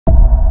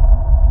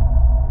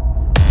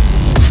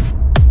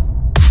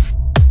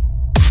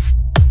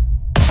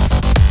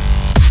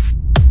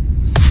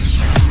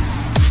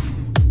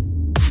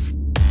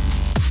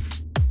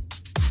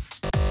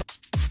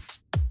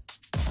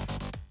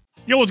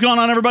Yo, what's going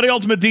on, everybody?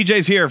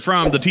 UltimatDJz here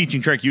from the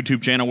Teaching Trek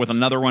YouTube channel with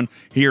another one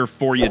here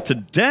for you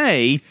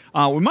today.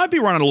 We might be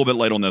running a little bit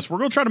late on this. We're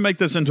going to try to make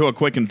this into a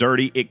quick and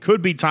dirty. It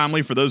could be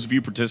timely for those of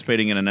you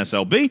participating in an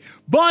SLB,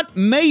 but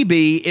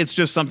maybe it's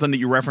just something that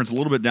you reference a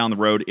little bit down the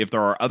road if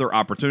there are other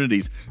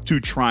opportunities to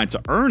try to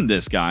earn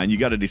this guy, and you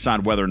got to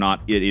decide whether or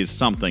not it is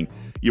something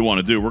you want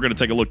to do. We're going to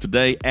take a look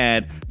today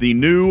at the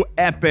new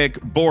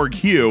epic Borg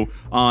Hugh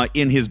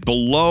in his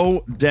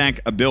below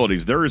deck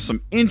abilities. There is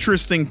some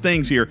interesting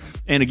things here.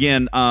 And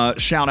again,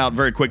 shout out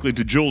very quickly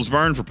to Jules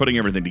Verne for putting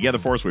everything together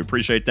for us. We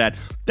appreciate that.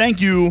 Thank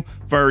you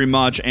very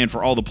much. And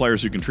for all the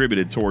players who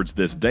contributed towards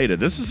this data.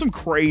 This is some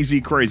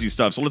crazy, crazy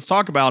stuff. So let's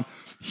talk about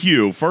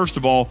Hugh. First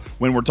of all,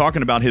 when we're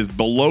talking about his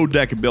below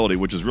deck ability,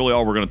 which is really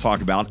all we're going to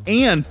talk about.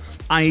 And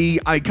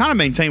I kind of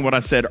maintain what I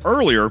said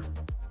earlier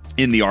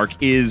in the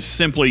arc is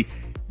simply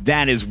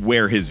that is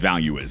where his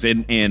value is.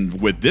 And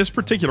with this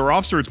particular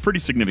officer, it's pretty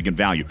significant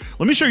value.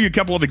 Let me show you a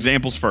couple of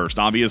examples first.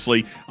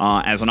 Obviously,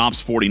 as an Ops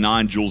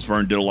 49, Jules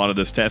Verne did a lot of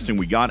this testing.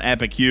 We got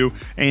Epic Hugh,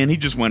 and he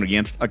just went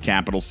against a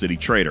capital city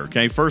trader.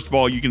 Okay, first of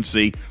all, you can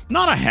see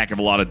not a heck of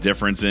a lot of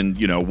difference in,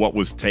 you know, what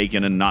was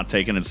taken and not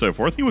taken and so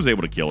forth. He was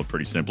able to kill it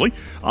pretty simply.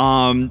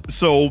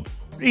 So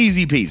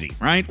easy peasy,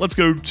 right? Let's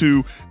go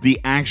to the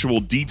actual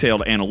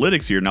detailed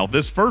analytics here. Now,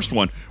 this first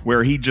one,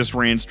 where he just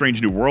ran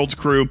Strange New Worlds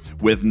crew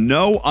with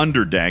no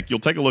underdeck, you'll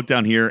take a look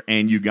down here,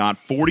 and you got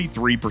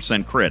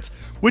 43% crits,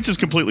 which is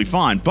completely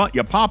fine. But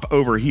you pop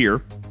over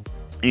here,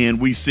 and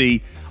we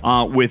see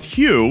with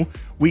Hugh,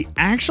 we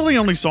actually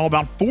only saw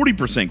about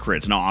 40%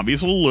 crits. Now,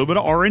 obviously, a little bit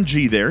of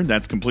RNG there.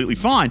 That's completely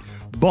fine.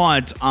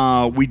 But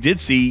we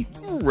did see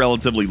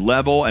relatively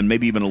level and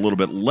maybe even a little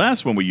bit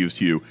less when we used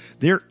Hugh.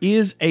 There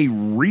is a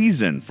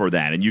reason for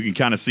that, and you can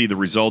kind of see the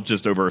result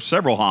just over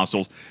several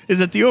hostiles, is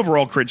that the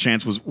overall crit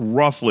chance was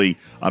roughly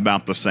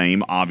about the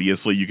same.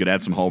 Obviously, you could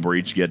add some hull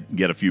breach,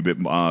 get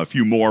a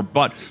few more,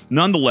 but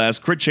nonetheless,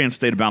 crit chance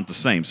stayed about the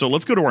same. So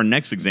let's go to our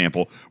next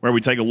example, where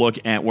we take a look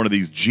at one of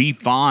these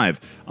G5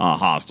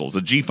 hostiles.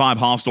 A G5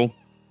 hostile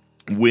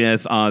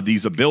with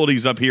these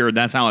abilities up here, and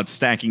that's how it's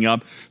stacking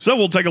up. So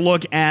we'll take a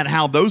look at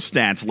how those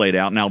stats laid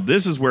out. Now,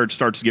 this is where it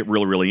starts to get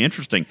really, really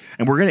interesting,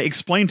 and we're going to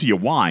explain to you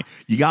why.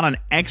 You got an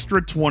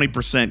extra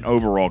 20%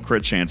 overall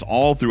crit chance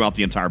all throughout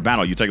the entire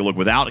battle. You take a look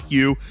without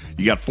Hugh,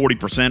 you got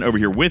 40% over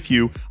here with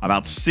Hugh,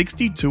 about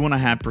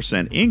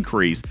 62.5%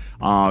 increase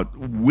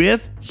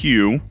with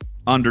Hugh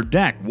under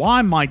deck.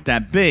 Why might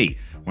that be?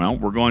 Well,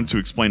 we're going to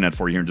explain that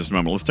for you here in just a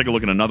moment. Let's take a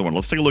look at another one.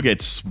 Let's take a look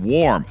at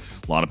Swarm.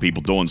 A lot of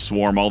people doing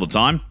Swarm all the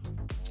time.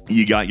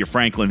 You got your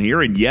Franklin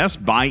here, and yes,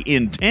 by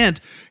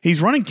intent,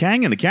 he's running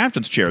Kang in the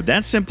captain's chair.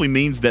 That simply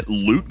means that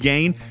loot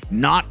gain,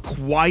 not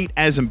quite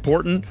as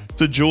important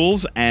to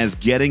Jules as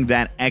getting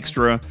that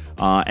extra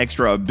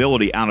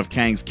ability out of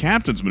Kang's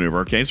captain's maneuver.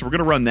 Okay, so we're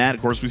going to run that.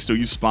 Of course, we still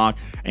use Spock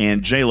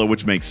and Jayla,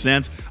 which makes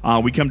sense.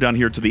 We come down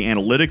here to the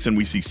analytics, and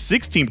we see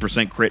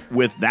 16% crit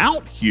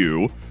without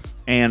Hugh,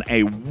 and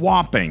a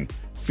whopping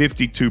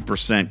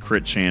 52%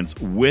 crit chance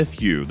with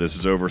Hugh. This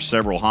is over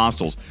several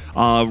hostiles.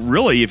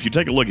 Really, if you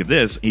take a look at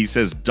this, he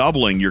says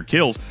doubling your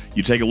kills.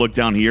 You take a look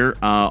down here.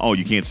 Oh,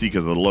 you can't see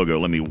because of the logo.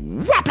 Let me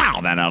whap-pow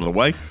that out of the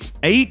way.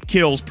 8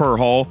 kills per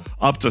hull,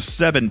 up to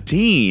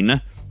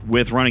 17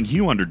 with running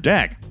Hugh under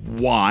deck.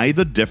 Why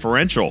the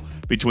differential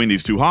between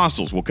these two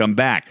hostiles? We'll come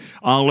back.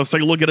 Let's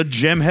take a look at a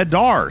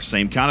Jem'Hadar.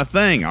 Same kind of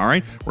thing, all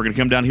right? We're going to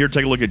come down here,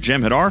 take a look at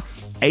Jem'Hadar.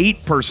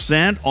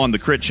 8% on the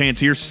crit chance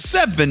here,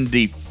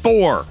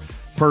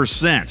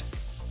 74%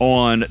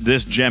 on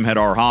this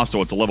Jem'Hadar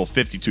hostile. It's a level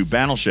 52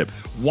 battleship.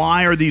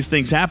 Why are these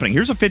things happening?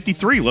 Here's a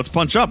 53. Let's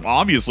punch up.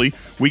 Obviously,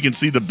 we can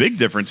see the big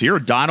difference here.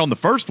 It died on the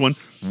first one,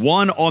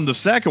 1 on the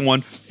second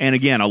one, and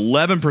again,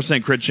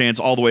 11% crit chance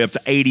all the way up to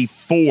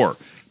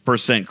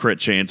 84% crit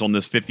chance on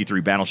this 53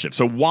 battleship.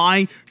 So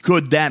why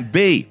could that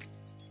be?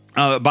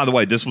 By the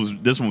way, this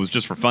one was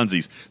just for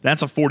funsies.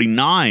 That's a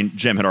 49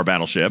 Jem'Hadar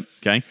battleship,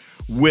 okay?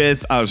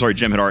 With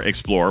Jem'Hadar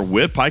Explorer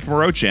with Pike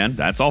Moro-Chen.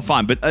 That's all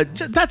fine, but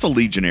that's a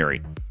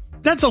legionary.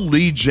 That's a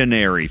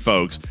legionary,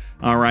 folks.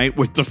 All right,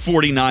 with the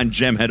 49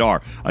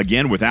 Jem'Hadar.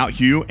 Again, without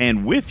Hugh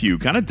and with Hugh,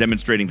 kind of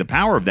demonstrating the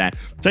power of that.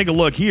 Take a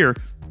look here.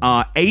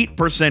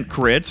 8%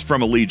 crits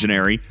from a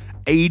legionary,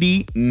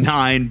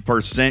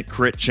 89%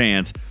 crit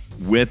chance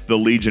with the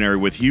legionary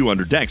with Hugh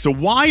under deck. So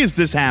why is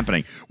this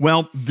happening?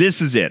 Well,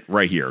 this is it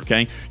right here,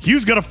 okay?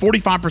 Hugh's got a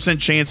 45%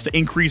 chance to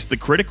increase the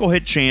critical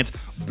hit chance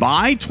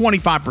by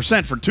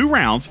 25% for 2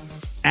 rounds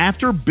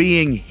after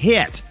being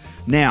hit.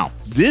 Now,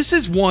 this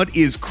is what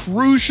is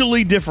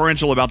crucially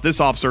differential about this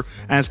officer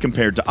as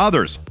compared to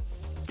others.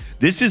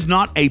 This is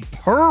not a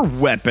per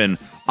weapon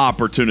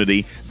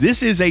opportunity.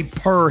 This is a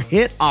per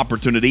hit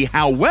opportunity.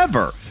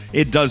 However,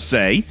 it does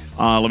say,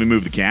 let me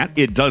move the cat.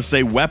 It does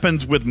say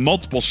weapons with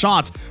multiple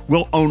shots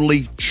will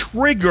only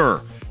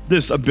trigger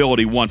this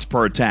ability once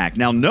per attack.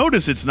 Now,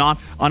 notice it's not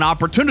an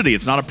opportunity.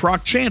 It's not a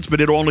proc chance,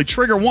 but it'll only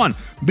trigger one,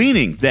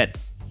 meaning that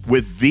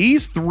with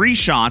these 3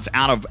 shots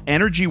out of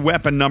energy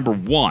weapon number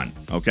 1,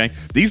 okay,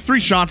 these 3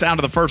 shots out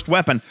of the first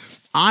weapon,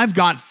 I've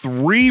got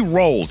 3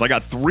 rolls. I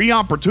got 3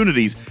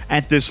 opportunities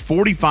at this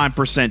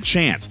 45%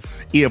 chance.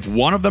 If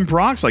one of them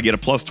procs, I get a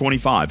plus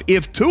 25.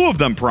 If 2 of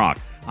them proc,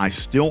 I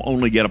still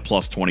only get a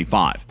plus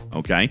 25.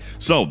 Okay,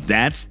 so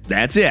that's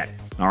it.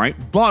 All right,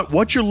 but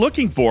what you're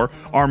looking for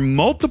are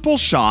multiple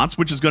shots,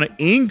 which is going to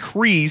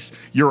increase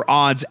your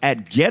odds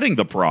at getting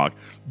the proc.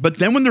 But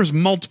then when there's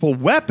multiple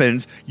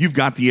weapons, you've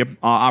got the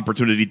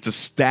opportunity to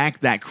stack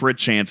that crit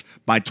chance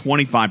by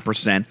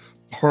 25%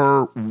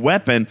 per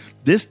weapon.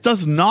 This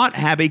does not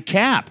have a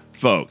cap,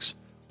 folks.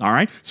 All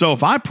right, so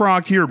if I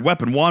proc here at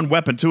weapon 1,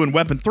 weapon 2, and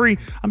weapon 3,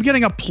 I'm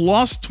getting a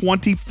plus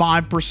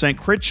 25%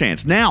 crit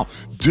chance. Now,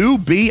 do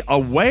be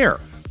aware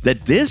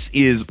that this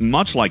is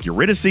much like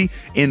Eurydice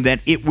in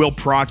that it will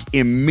proc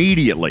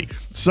immediately.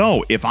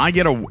 So if I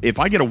get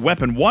a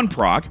weapon 1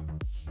 proc,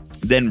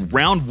 then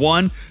round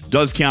 1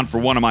 does count for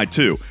one of my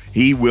 2.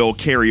 He will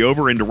carry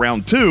over into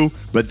round 2,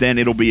 but then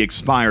it'll be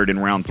expired in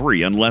round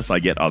 3 unless I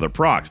get other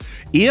procs.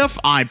 If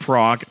I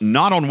proc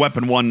not on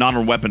weapon 1, not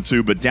on weapon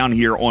 2, but down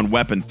here on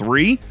weapon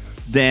 3,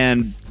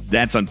 then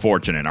that's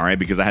unfortunate, all right,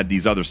 because I had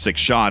these other 6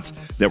 shots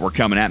that were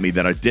coming at me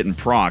that I didn't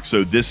proc,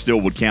 so this still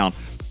would count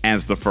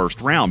as the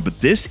first round.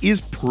 But this is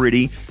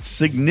pretty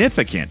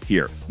significant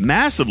here,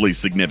 massively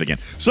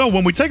significant. So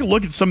when we take a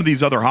look at some of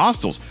these other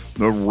hostiles,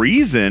 the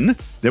reason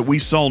that we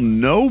saw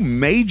no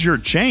major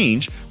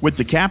change with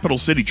the Capital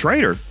City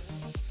Trader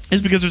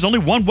is because there's only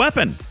 1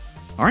 weapon,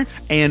 all right,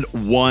 and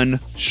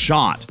 1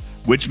 shot,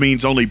 which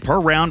means only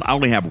per round I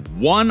only have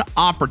 1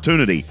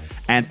 opportunity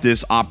at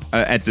this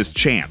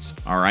chance,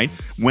 all right?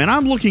 When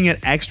I'm looking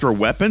at extra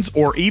weapons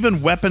or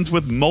even weapons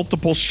with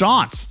multiple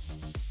shots,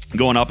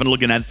 going up and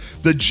looking at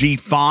the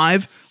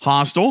G5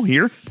 hostile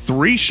here,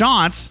 3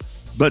 shots,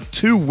 but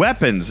 2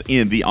 weapons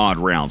in the odd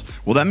rounds.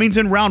 Well, that means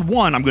in round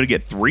 1, I'm going to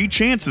get 3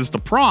 chances to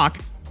proc,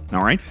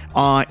 all right?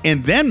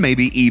 And then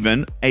maybe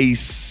even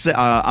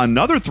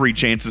another 3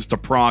 chances to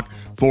proc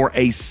for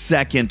a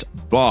second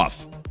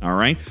buff, all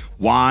right?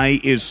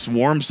 Why is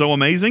Swarm so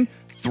amazing?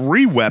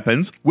 3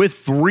 weapons with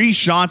 3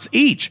 shots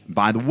each.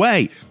 By the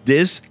way,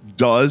 this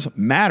does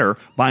matter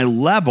by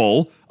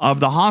level of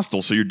the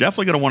hostile. So you're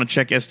definitely going to want to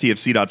check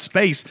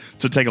stfc.space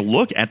to take a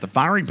look at the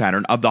firing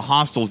pattern of the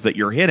hostiles that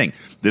you're hitting.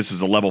 This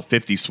is a level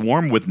 50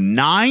 swarm with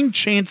 9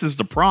 chances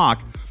to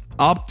proc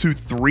up to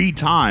 3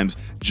 times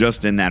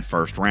just in that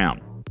first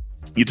round.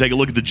 You take a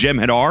look at the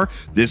Gemhead R.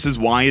 This is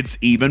why it's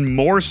even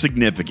more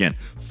significant.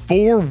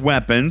 4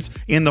 weapons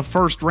in the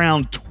first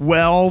round,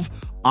 12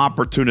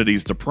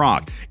 opportunities to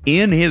proc.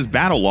 In his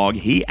battle log,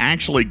 he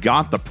actually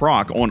got the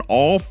proc on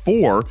all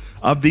 4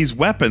 of these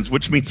weapons,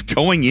 which means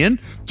going in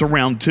to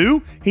round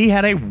 2, he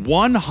had a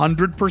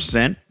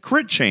 100%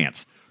 crit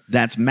chance.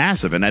 That's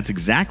massive, and that's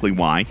exactly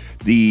why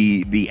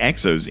the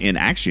exos in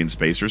Axion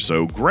space are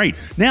so great.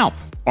 Now,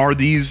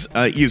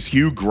 is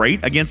Hugh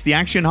great against the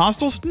Axion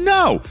hostiles?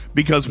 No,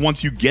 because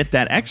once you get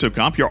that exo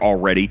comp, you're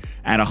already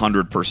at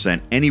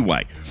 100%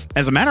 anyway.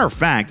 As a matter of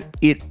fact,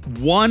 it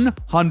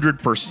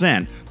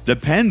 100%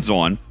 depends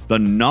on the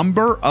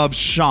number of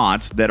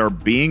shots that are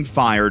being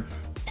fired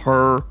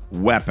per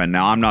weapon.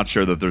 Now, I'm not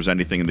sure that there's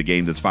anything in the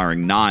game that's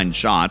firing 9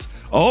 shots.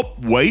 Oh,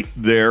 wait,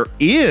 there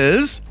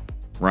is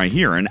right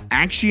here an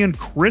Axion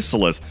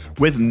Chrysalis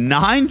with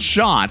 9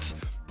 shots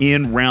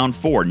in round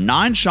 4.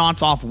 9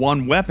 shots off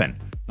 1 weapon.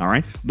 All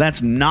right,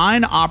 that's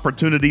 9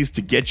 opportunities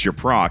to get your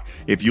proc.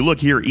 If you look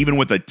here, even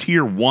with a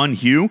tier 1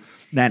 Hugh,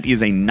 that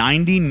is a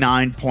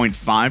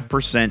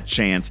 99.5%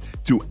 chance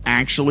to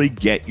actually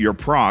get your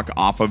proc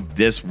off of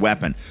this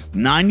weapon.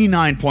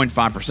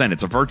 99.5%.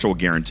 It's a virtual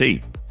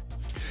guarantee.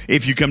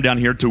 If you come down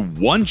here to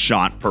 1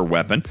 shot per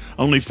weapon,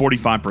 only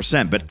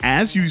 45%. But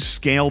as you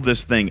scale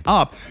this thing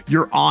up,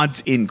 your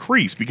odds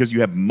increase because you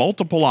have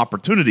multiple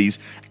opportunities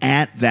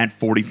at that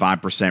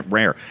 45%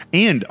 rare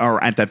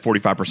or at that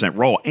 45%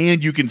 roll.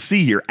 And you can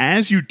see here,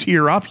 as you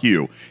tier up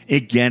Hugh,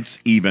 it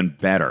gets even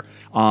better.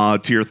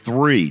 Tier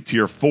 3,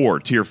 Tier 4,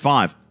 Tier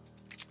 5.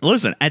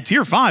 Listen, at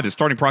Tier 5, his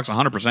starting proc's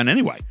 100%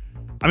 anyway.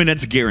 I mean,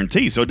 that's a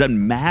guarantee, so it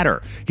doesn't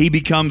matter. He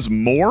becomes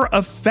more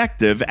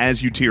effective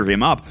as you tier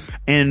him up.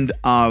 And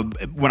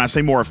when I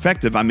say more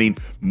effective, I mean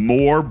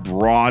more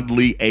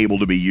broadly able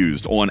to be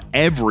used on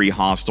every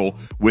hostile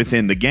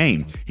within the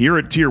game. Here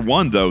at Tier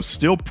 1, though,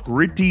 still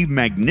pretty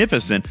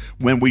magnificent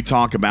when we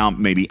talk about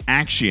maybe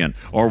Axion,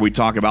 or we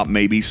talk about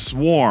maybe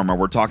Swarm, or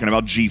we're talking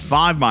about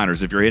G5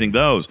 miners if you're hitting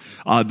those.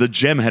 The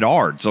Gemhead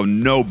R, so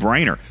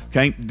no-brainer.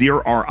 Okay,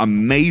 there are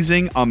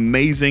amazing,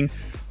 amazing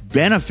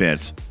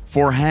benefits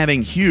for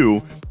having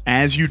Hugh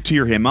as you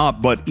tier him up,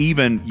 but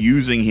even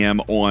using him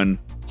on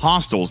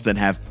hostiles that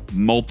have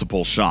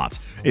multiple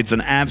shots. It's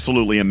an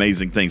absolutely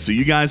amazing thing. So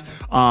you guys,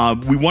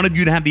 we wanted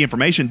you to have the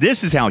information.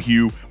 This is how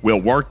Hugh will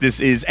work.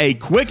 This is a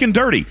quick and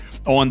dirty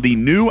on the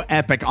new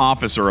Epic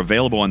Officer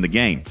available in the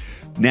game.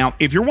 Now,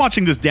 if you're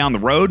watching this down the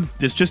road,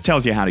 this just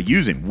tells you how to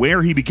use him,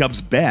 where he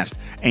becomes best,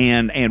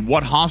 and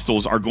what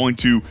hostiles are going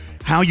to,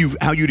 how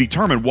you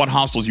determine what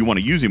hostiles you want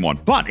to use him on.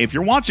 But if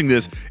you're watching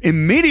this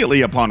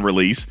immediately upon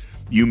release,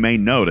 you may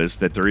notice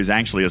that there is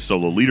actually a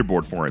solo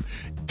leaderboard for him.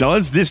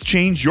 Does this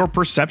change your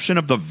perception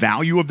of the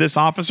value of this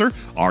officer?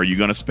 Are you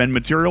going to spend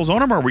materials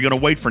on him, or are we going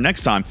to wait for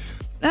next time?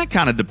 That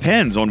kind of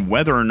depends on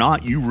whether or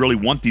not you really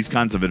want these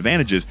kinds of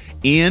advantages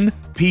in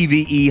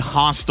PvE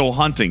hostile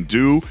hunting.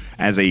 Do,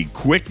 as a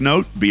quick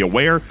note, be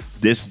aware,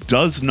 this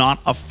does not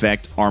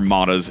affect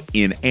armadas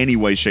in any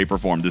way, shape, or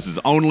form. This is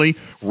only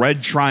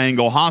red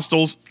triangle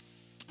hostiles,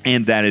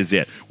 and that is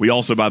it. We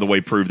also, by the way,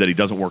 proved that he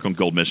doesn't work on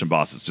gold mission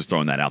bosses. Just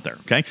throwing that out there,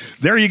 okay?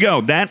 There you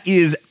go. That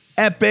is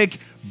Epic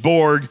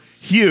Borg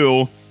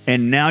Hugh.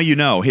 And now you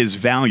know his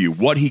value,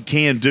 what he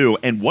can do,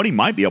 and what he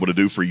might be able to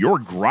do for your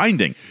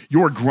grinding,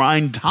 your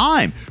grind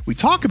time. We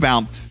talk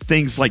about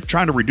things like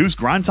trying to reduce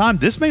grind time.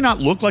 This may not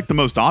look like the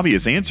most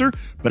obvious answer,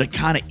 but it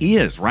kind of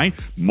is, right?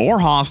 More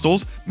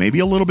hostiles, maybe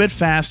a little bit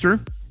faster,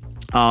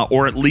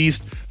 or at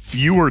least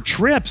fewer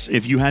trips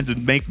if you had to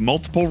make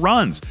multiple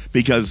runs,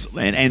 because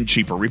and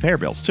cheaper repair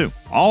bills too.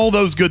 All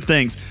those good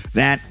things.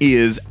 That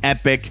is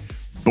Epic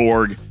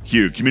Borg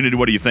Hugh. Community,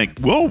 what do you think?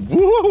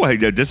 Whoa, I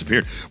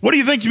disappeared. What do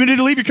you think,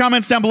 community? Leave your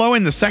comments down below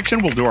in the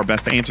section. We'll do our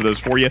best to answer those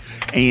for you.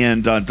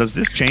 And does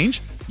this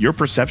change your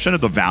perception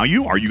of the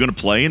value? Are you going to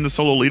play in the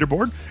solo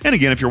leaderboard? And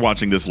again, if you're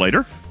watching this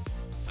later,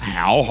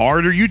 how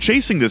hard are you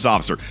chasing this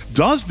officer?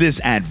 Does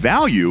this add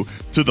value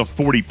to the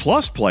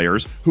 40-plus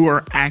players who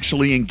are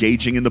actually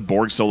engaging in the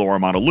Borg Solo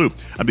Armada loop?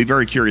 I'd be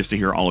very curious to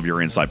hear all of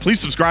your insight. Please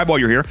subscribe while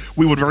you're here.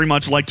 We would very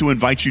much like to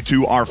invite you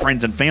to our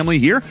friends and family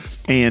here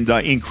and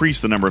increase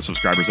the number of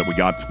subscribers that we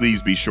got.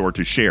 Please be sure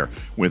to share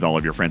with all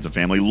of your friends and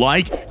family.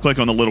 Click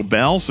on the little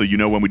bell so you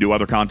know when we do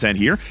other content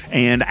here.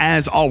 And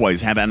as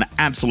always, have an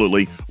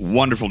absolutely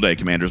wonderful day,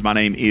 Commanders. My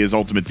name is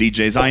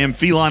UltimatDJz. I am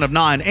Feline of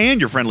 9 and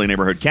your friendly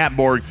neighborhood cat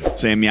Borg.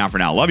 Saying meow for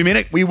now. Love you,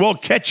 minute. We will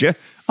catch you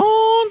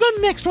on the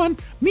next one.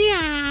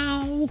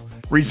 Meow.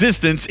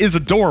 Resistance is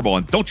adorable,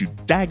 and don't you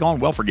daggone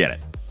well forget it.